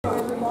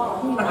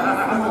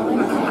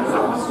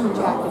two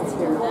jackets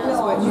here.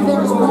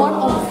 There's one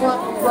on the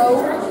front row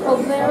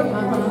over there.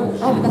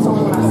 That's the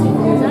only one I've seen.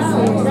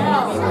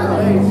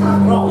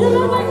 You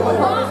look like a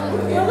rock.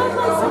 You look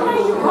like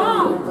somebody you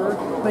rock.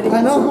 But it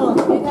has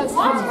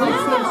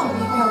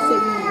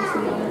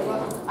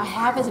I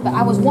have it, but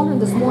I was wondering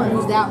this morning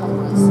whose that one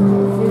was.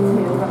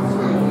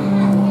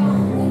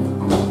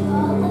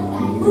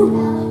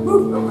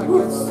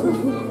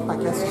 I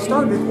guess it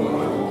started.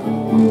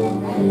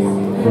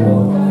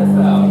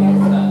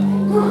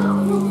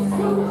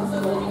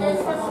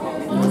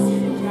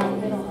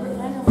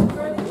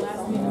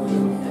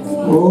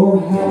 Oh,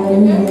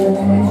 hallelujah.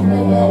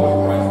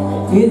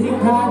 Isn't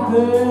God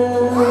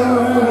good?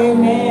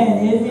 Amen.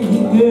 Isn't He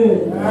good?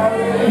 You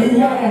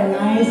had a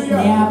nice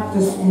nap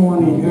this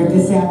morning or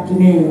this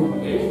afternoon.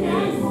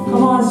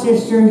 Come on,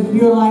 sister.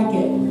 You'll like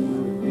it.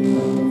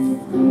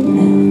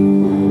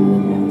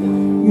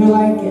 You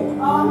like it.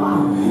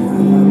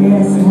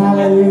 Yes,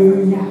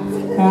 hallelujah.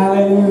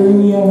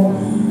 Hallelujah.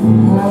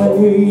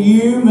 Hallelujah.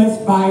 You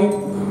must fight.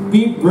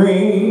 Be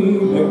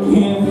brave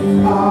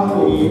against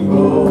all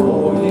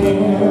evil.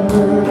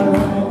 Never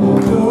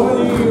nor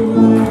you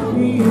left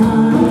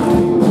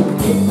behind.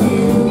 If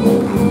you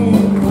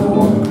can go,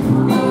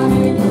 I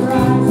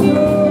try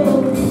so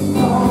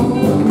on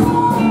my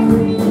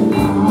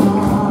line.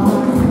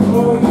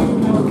 Oh, you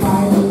must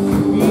fight.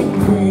 Be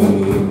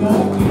brave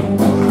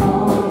against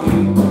all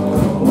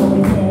evil.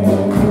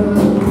 Never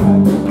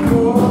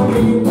nor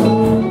you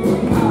left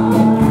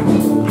behind.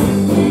 If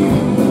you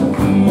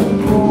can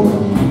go.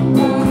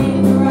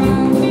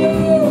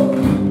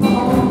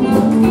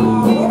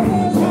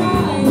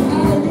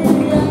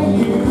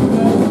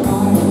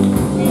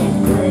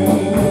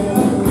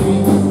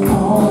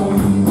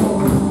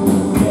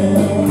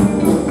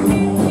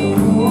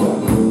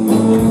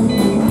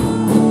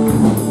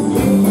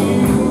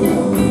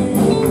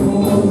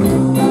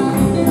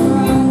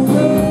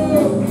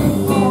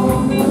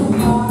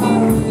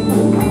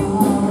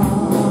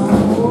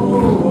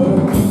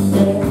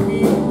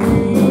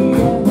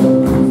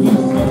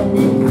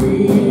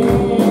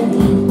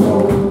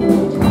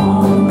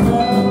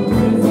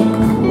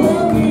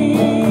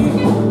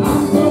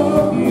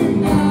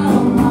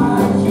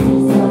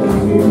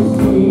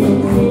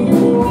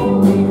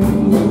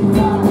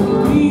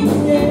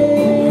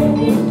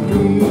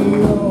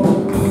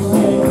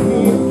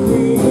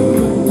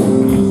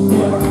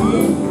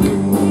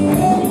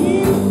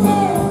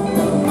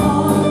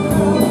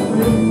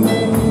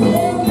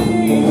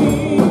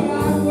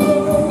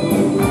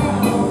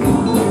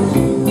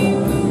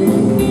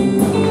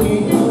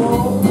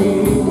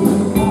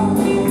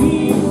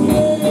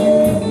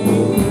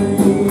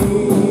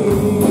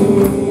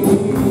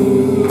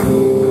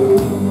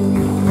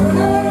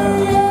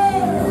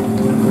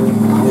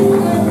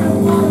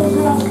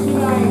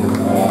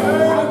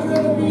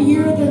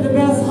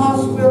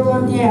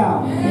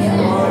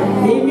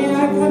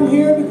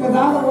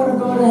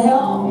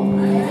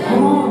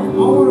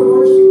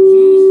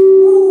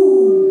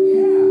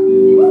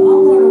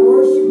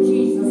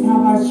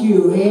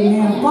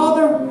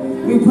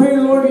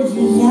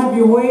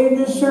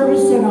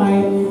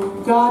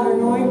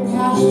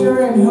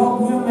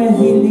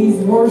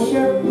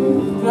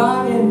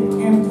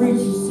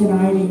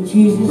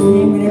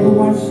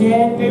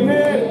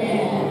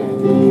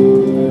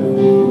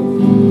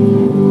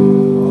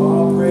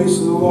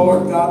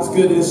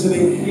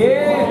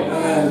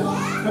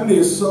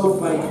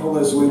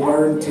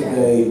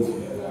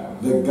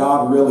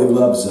 God really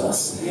loves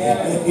us.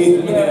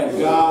 Amen.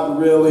 God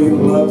really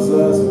loves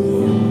us.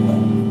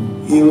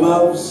 He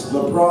loves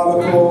the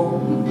prodigal.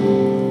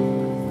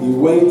 He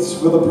waits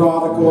for the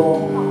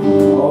prodigal.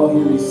 Oh,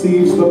 He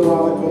receives the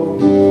prodigal.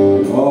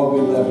 Oh,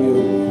 we love you.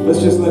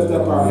 Let's just lift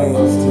up our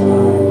hands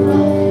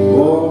tonight.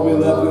 Oh, we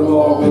love you,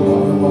 Lord. We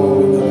love you, Lord.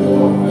 We love you,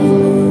 Lord.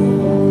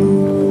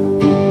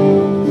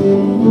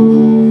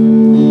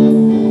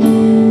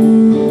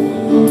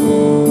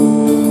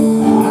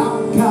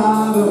 I've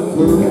got a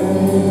friend.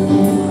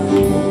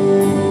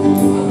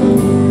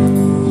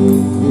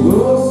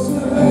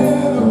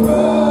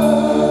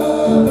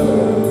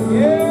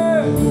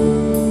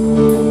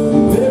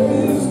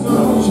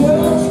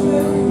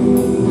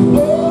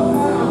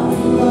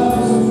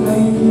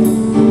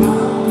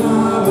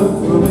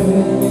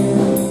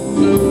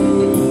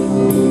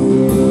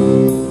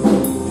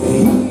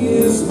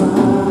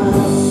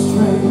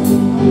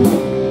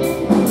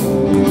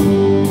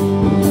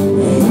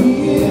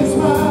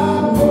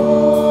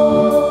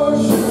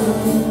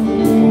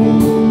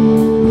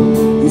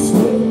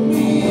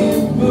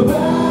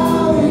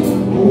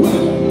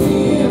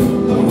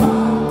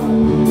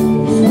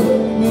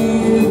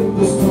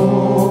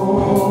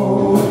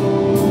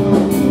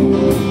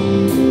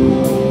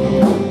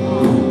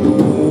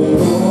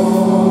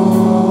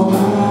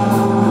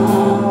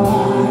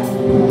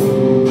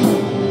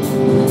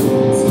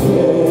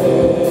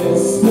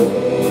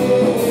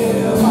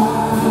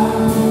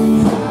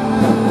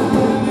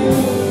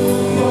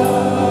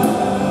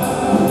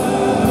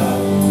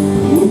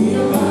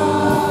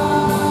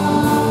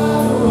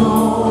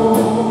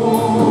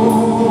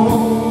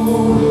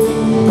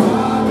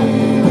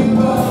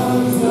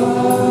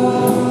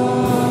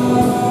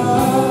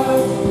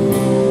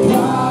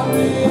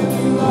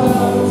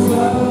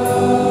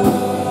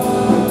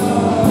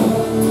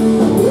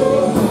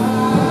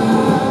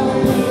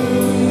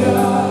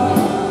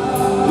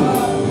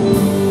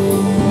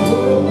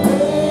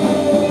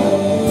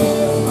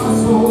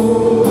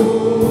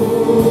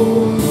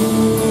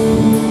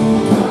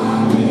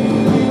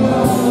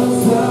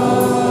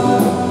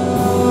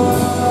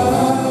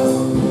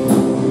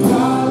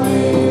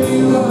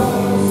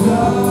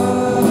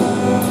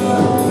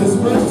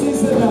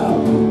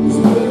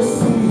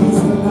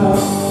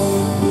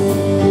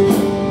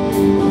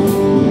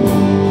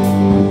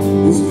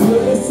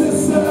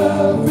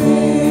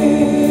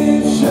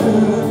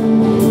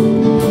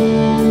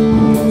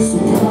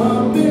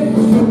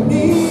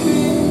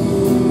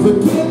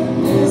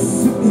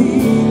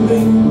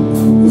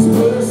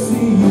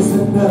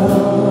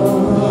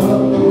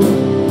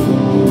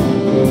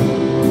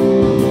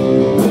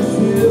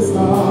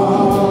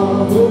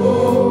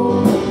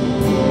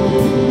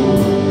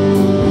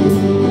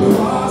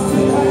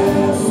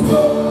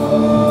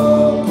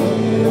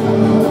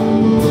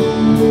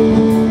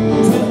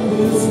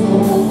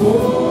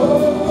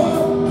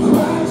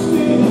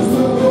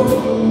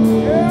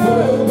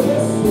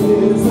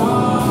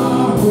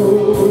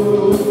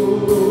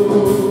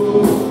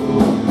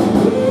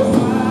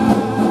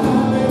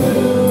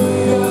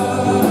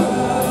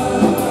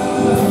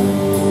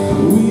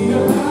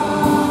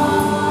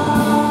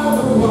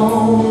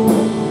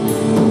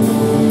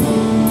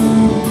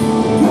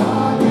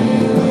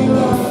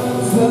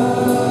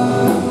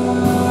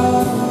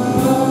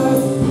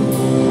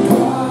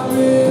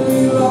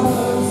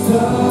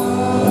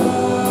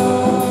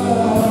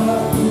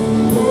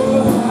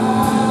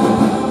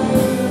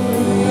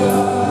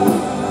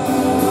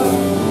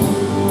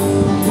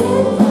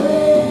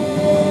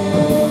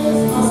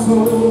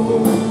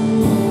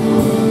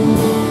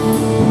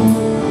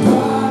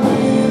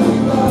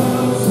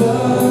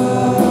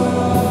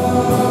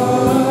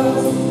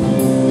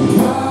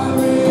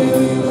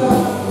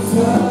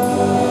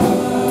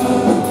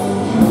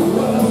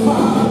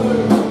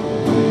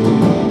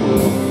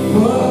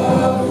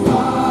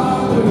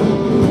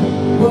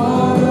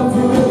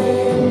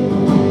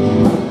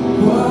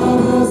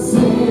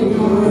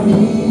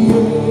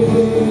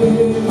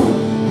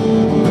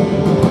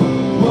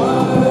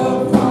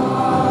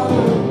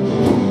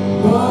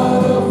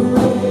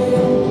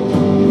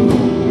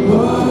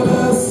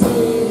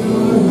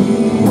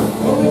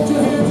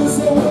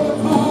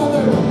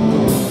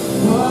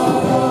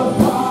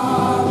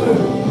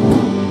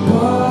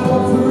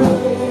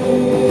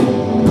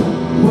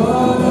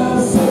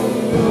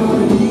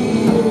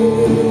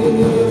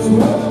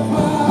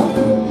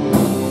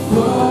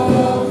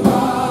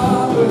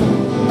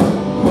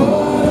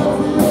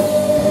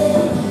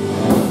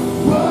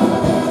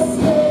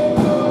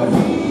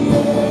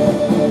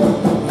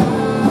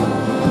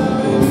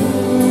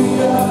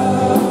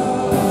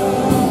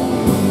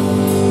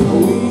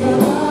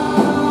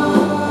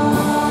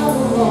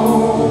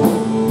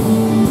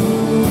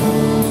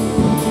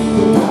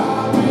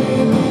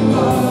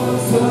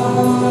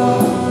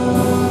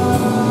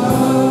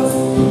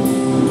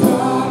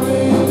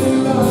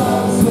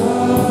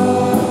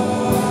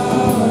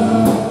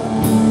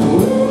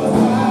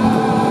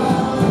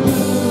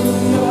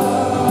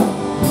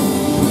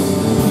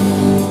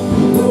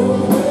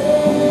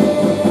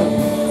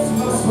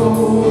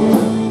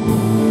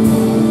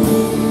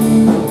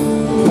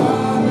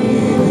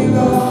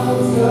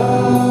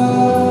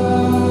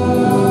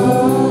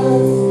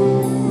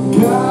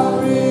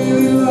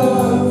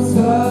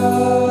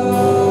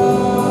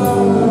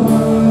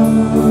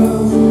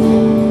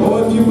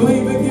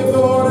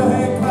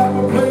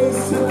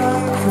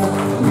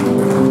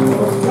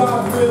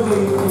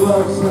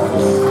 loves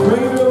us.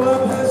 Greater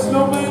love has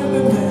no man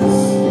than this,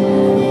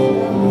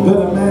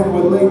 that a man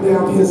would lay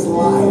down his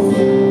life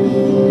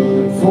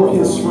for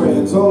his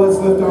friends. Oh, let's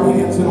lift our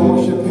hands and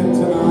worship him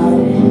tonight.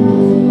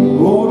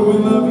 Lord, we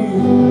love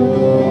you.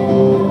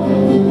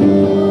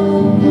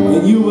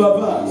 And you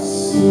love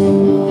us.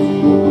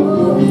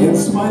 In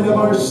spite of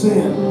our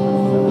sin,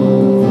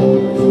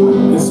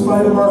 in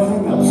spite of our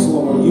hang-ups,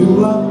 Lord, you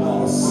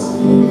love us.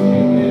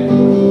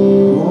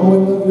 Oh, we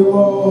love you,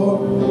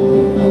 Lord.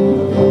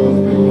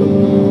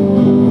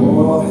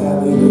 Oh,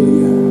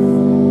 hallelujah.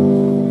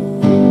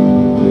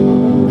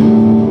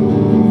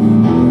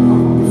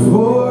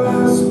 Before I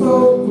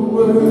spoke a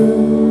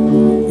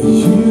word,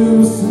 you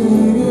were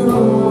singing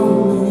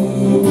over me.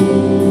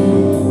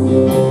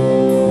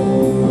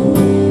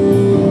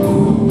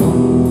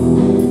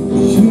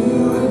 You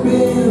had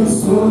been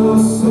so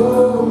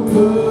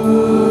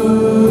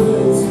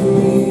good to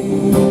me.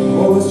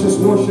 Oh, let's just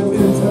worship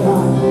him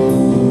tonight.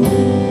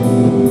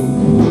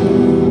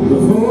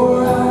 Before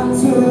I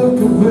took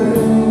a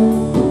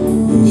breath,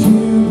 you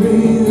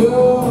breathed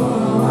your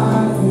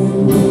life in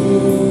me.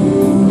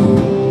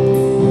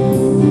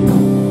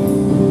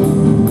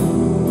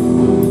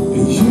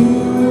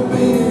 You've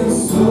been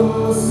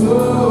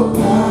so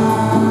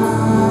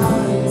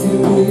kind to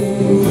me.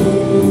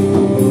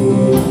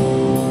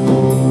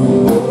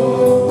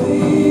 Oh, the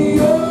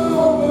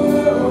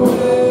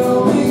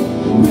overwhelming,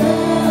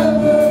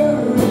 never-ending,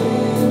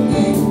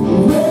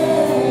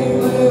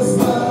 reckless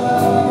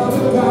love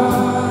of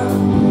God.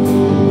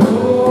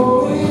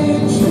 Oh,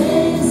 it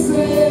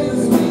chases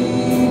me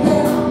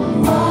down,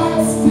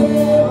 fights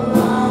till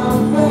I'm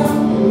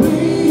found,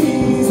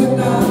 leaves at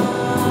 99.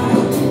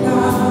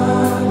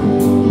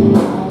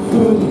 I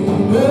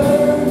couldn't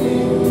earn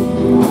it,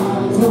 I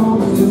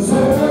don't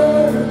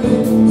deserve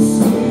it,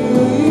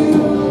 still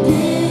you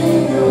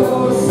give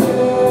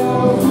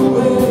yourself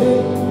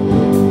away.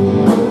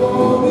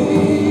 Oh, the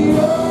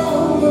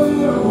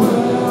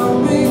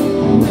overwhelming,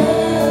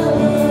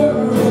 never-ending,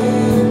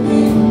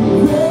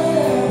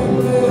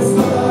 reckless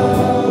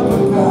love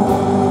of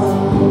God.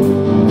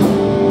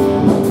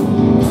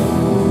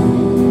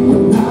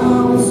 When I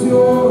was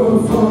your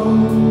foe,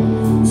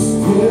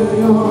 still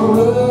your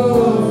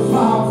love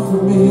fought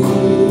for me.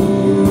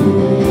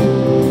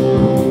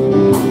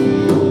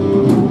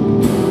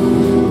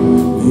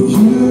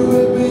 You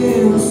have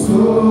been so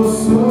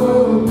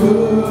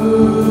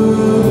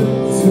good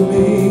to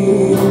me.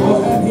 Oh,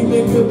 have he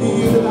been good to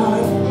you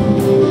tonight?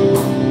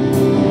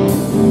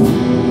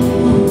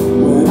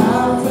 When I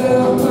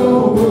felt no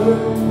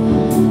worth,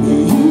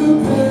 you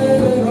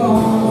paid it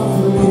all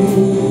for me.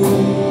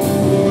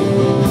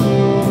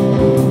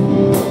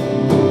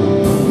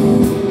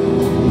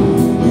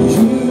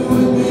 You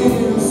have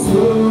been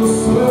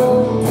so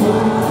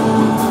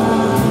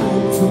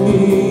kind to me.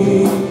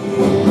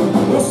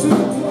 We'll sing it to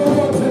the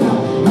Lord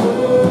tonight.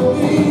 Oh,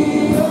 the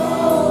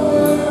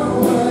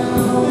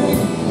overwhelming,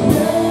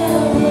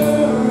 never-ending,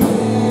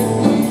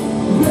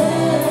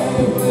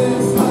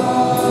 reckless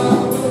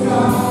love of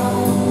God.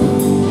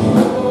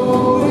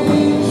 Oh,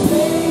 it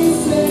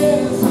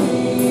chases me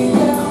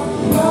down,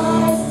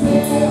 fights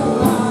till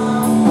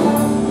I'm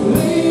found,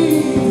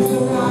 leaves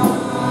at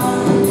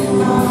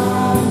 99.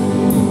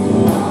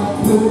 I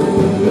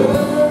couldn't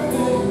earn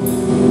it,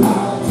 I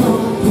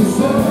don't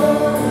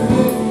deserve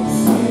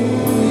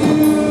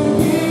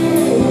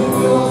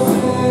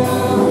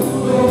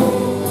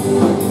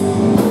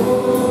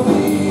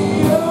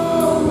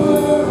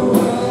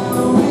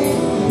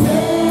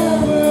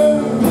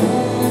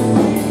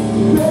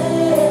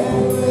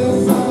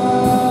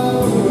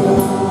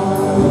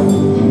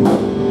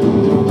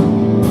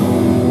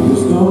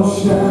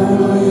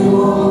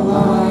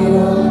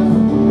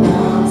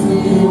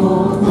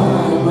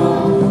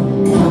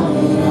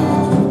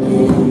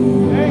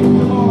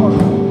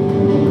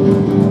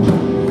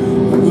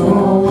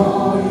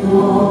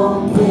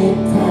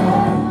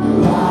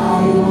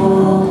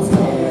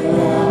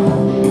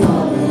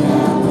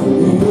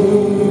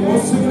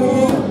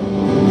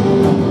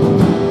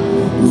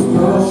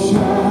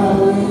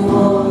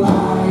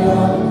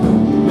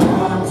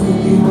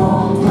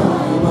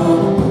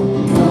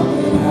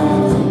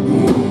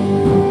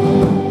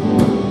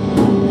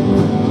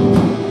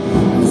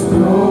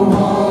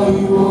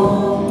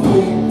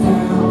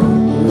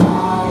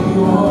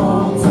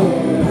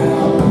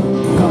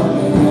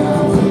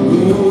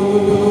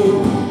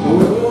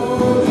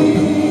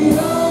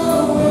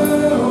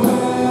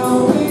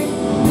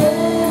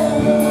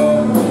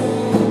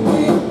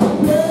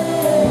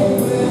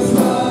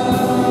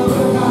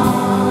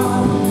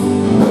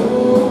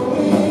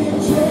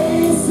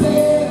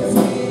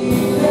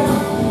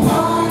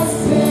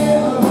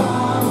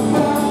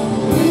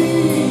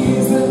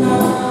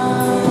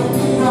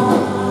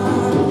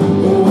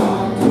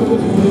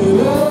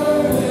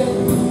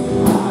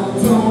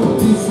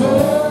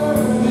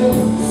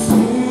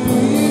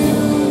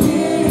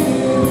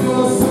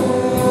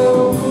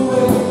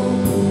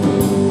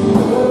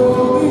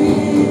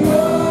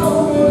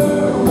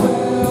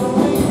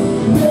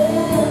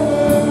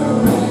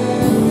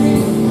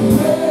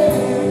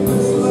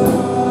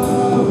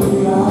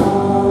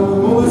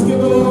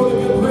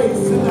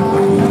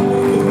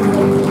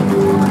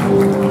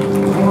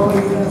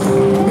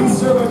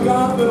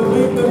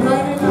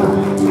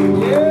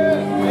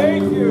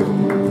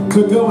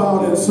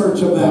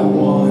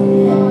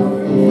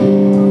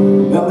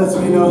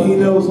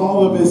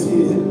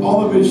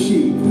all of his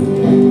sheep.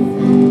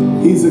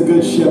 He's a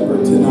good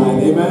shepherd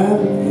tonight.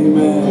 Amen.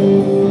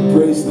 Amen.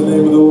 Praise the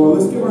name of the Lord.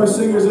 Let's give our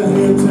singers a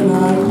hand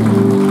tonight.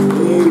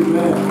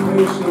 Amen.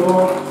 Praise the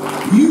Lord.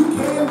 You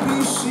can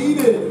be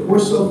seated. We're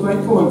so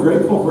thankful and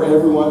grateful for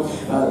everyone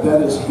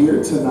that is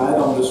here tonight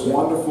on this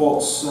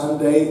wonderful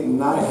Sunday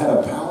night. Had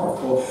a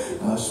powerful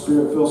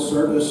Spirit-filled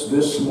service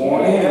this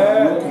morning.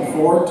 I'm looking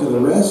forward to the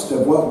rest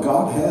of what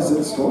God has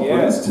in store for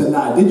us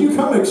tonight. Did you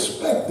come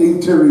expecting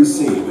to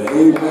receive?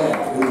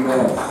 Amen.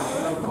 Amen.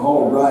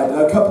 All right,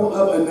 a couple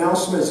of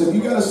announcements. If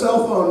you got a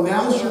cell phone,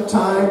 now's your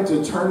time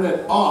to turn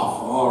it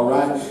off. All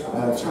right,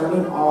 turn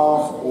it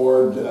off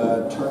or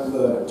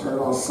turn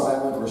it on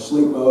silent or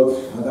sleep mode.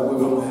 That way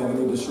we don't have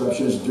any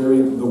disruptions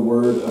during the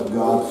Word of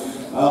God.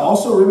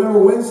 Also, remember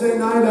Wednesday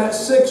night at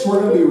 6,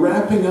 we're going to be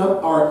wrapping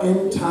up our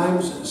end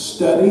times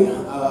study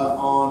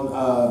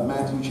on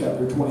Matthew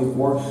chapter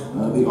 24,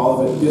 the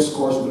Olivet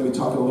Discourse. We're going to be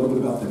talking a little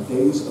bit about the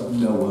days of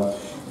Noah.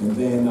 And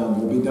then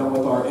we'll be done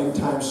with our end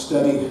time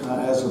study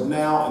as of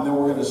now. And then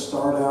we're going to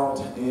start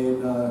out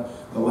in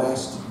the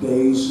last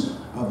days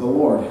of the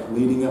Lord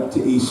leading up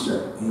to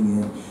Easter.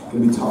 Amen.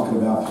 Going to be talking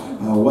about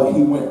what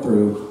he went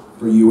through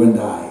for you and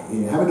I.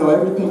 And how many know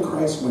everything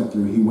Christ went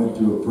through, he went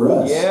through it for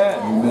us.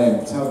 Yeah. Amen.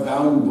 It's how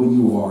valuable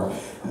you are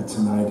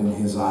tonight in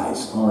his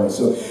eyes. All right,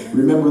 so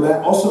remember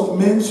that. Also,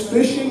 Men's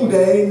Fishing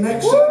Day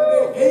next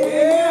Saturday, 8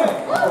 a.m.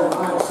 All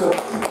right, so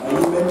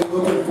you may be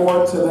looking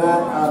forward to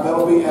that.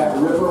 That'll be at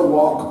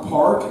Riverwalk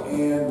Park,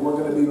 and we're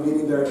going to be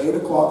meeting there at 8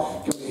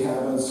 o'clock. Going to be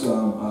having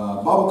some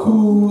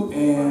barbecue,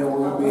 and we're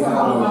going to be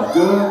having a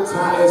good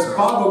time. It's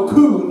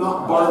barbecue,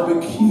 not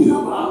barbecue.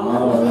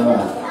 All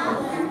right.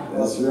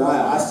 That's right.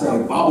 I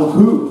say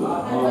barbecue.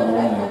 All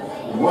right.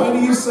 Why do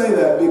you say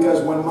that?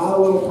 Because when my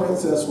little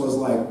princess was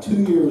like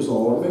 2 years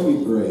old,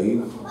 maybe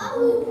 3.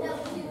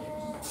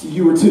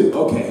 You were 2.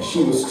 Okay,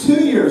 she was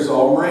 2 years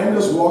old.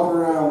 Miranda's walking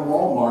around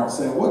Walmart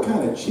saying, "What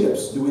kind of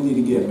chips do we need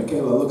to get?"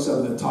 Michaela looks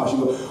up at the top. She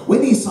goes, "We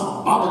need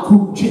some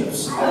barbecue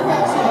chips." So,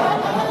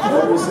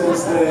 ever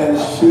since then,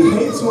 she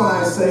hates when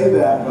I say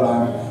that,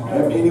 but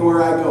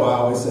anywhere I go, I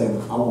always say,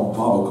 "I want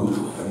barbecue."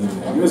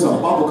 Amen. Give me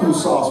some barbecue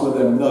sauce with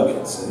them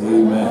nuggets.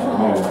 Amen.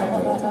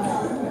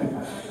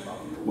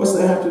 What's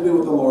that have to do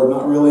with the Lord?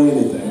 Not really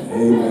anything.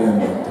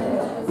 Amen.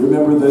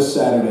 Remember this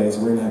Saturday, so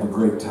we're going to have a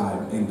great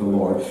time in the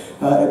Lord.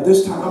 At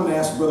this time, I'm going to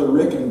ask Brother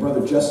Rick and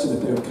Brother Justin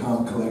if they would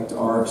come collect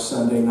our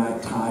Sunday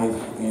night tithe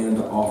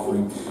and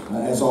offering.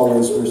 As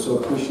always, we're so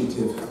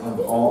appreciative of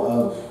all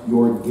of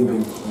your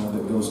giving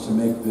that goes to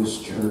make this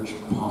church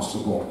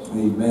possible.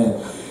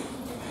 Amen.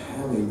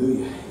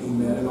 Hallelujah.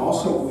 Amen. And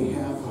also we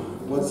have,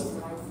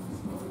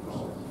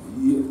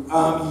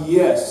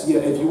 yes,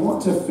 if you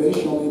want to fish,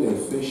 you'll need a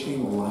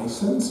fishing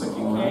license. But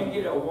you can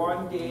get a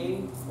 1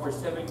 day for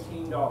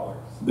 $17.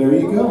 There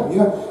you go.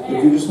 Yeah,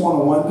 if you just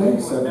want a 1 day,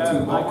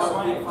 $17.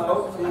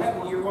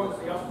 You're going to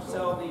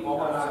sell the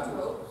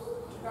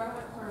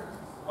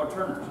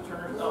Turner's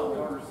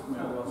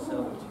will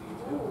sell it to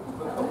you.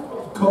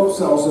 Cope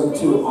sells them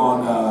too on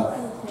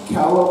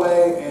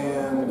Callaway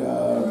and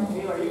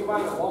Are you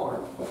buying at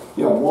Walmart?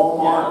 Yeah,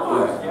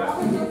 Walmart. Yeah.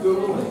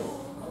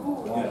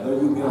 Yeah, you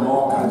can get them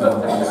all kinds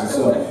of places.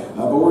 So,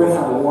 but we're going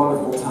to have a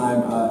wonderful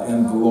time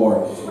in the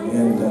Lord.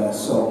 And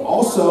so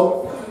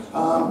also,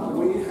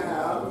 we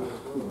have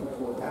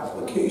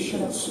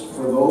applications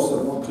for those that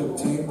want to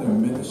obtain their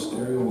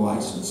ministerial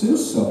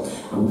licenses. So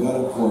we got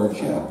it for a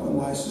chaplain,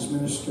 licensed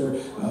minister,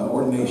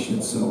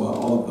 ordination. So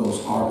all of those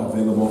are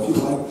available. If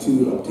you'd like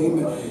to obtain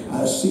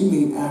them, see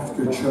me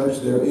after church.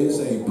 There is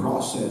a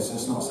process.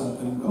 It's not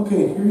something,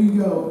 okay, here you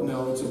go.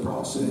 No, it's a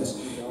process.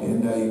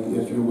 And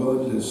if you're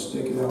willing to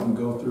stick it out and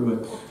go through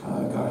it,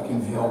 God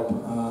can help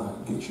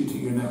get you to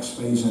your next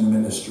phase in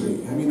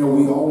ministry. I mean,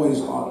 we always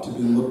ought to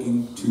be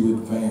looking to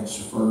advance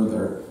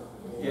further.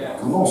 Yeah.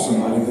 Come on,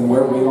 somebody, than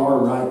where we are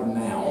right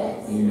now.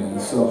 Amen.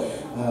 So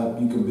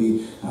you can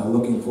be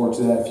looking forward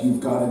to that. If you've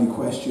got any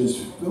questions,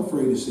 feel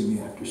free to see me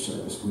after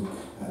service. We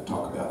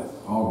talk about it.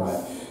 All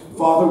right.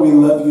 Father, we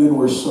love you, and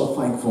we're so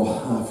thankful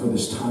for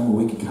this time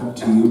where we can come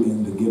to you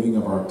in the giving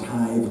of our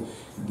tithe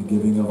and the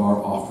giving of our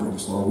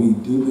offerings. Lord, we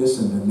do this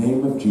in the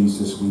name of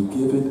Jesus. We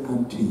give it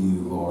unto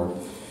you, Lord.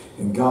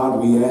 And God,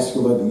 we ask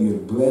you, Lord, that you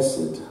would bless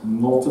it,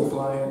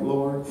 multiply it,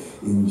 Lord,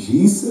 in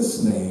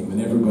Jesus' name.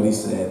 And everybody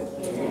said,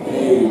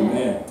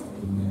 Amen.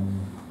 Amen.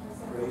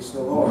 Praise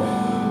the Lord.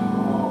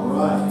 All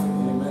right.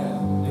 Amen.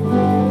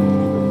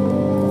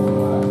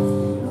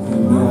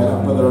 Amen. I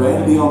got Brother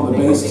Randy on the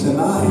bass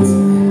tonight.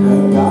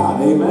 Thank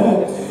God.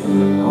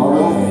 Amen. All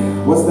right.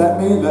 What's that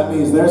mean? That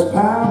means there's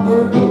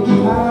power,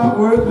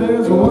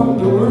 there's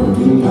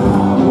wonder-working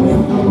power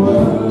in the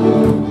world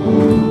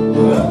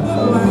of the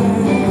land.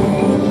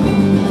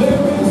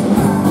 There is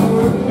power,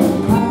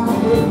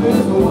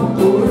 there's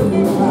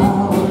wonder-working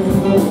power in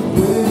the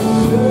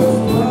precious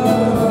blood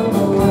of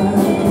the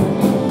Lamb.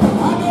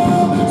 I know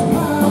there's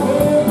power,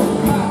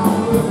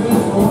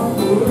 there's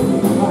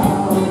wonder-working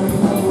power in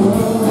the blood of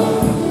the Lamb.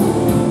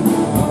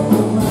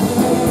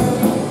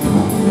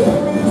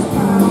 There is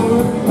power,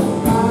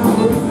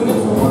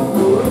 there's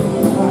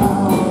wonder-working power.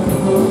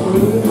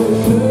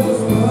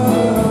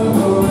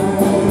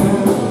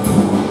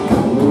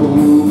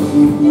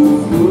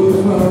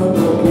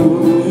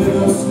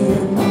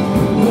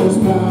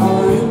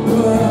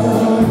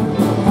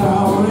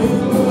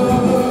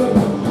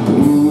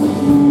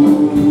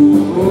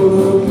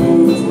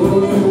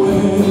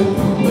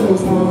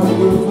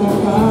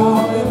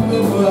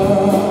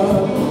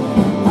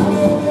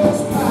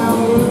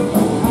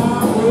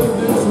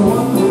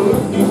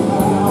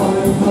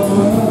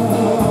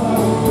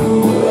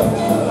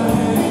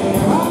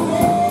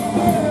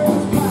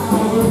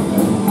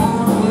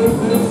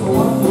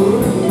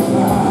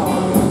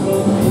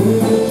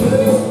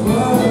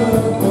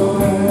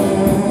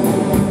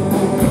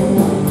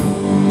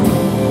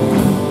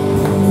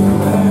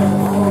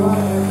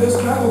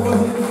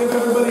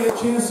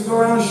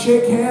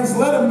 shake hands.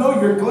 Let them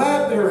know you're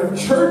glad they're in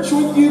church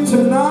with you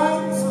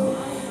tonight.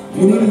 If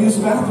you need to use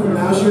the bathroom,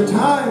 now's your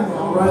time.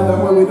 All right,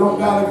 that way we don't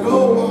gotta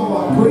go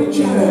while I'm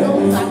preaching.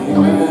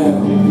 Amen.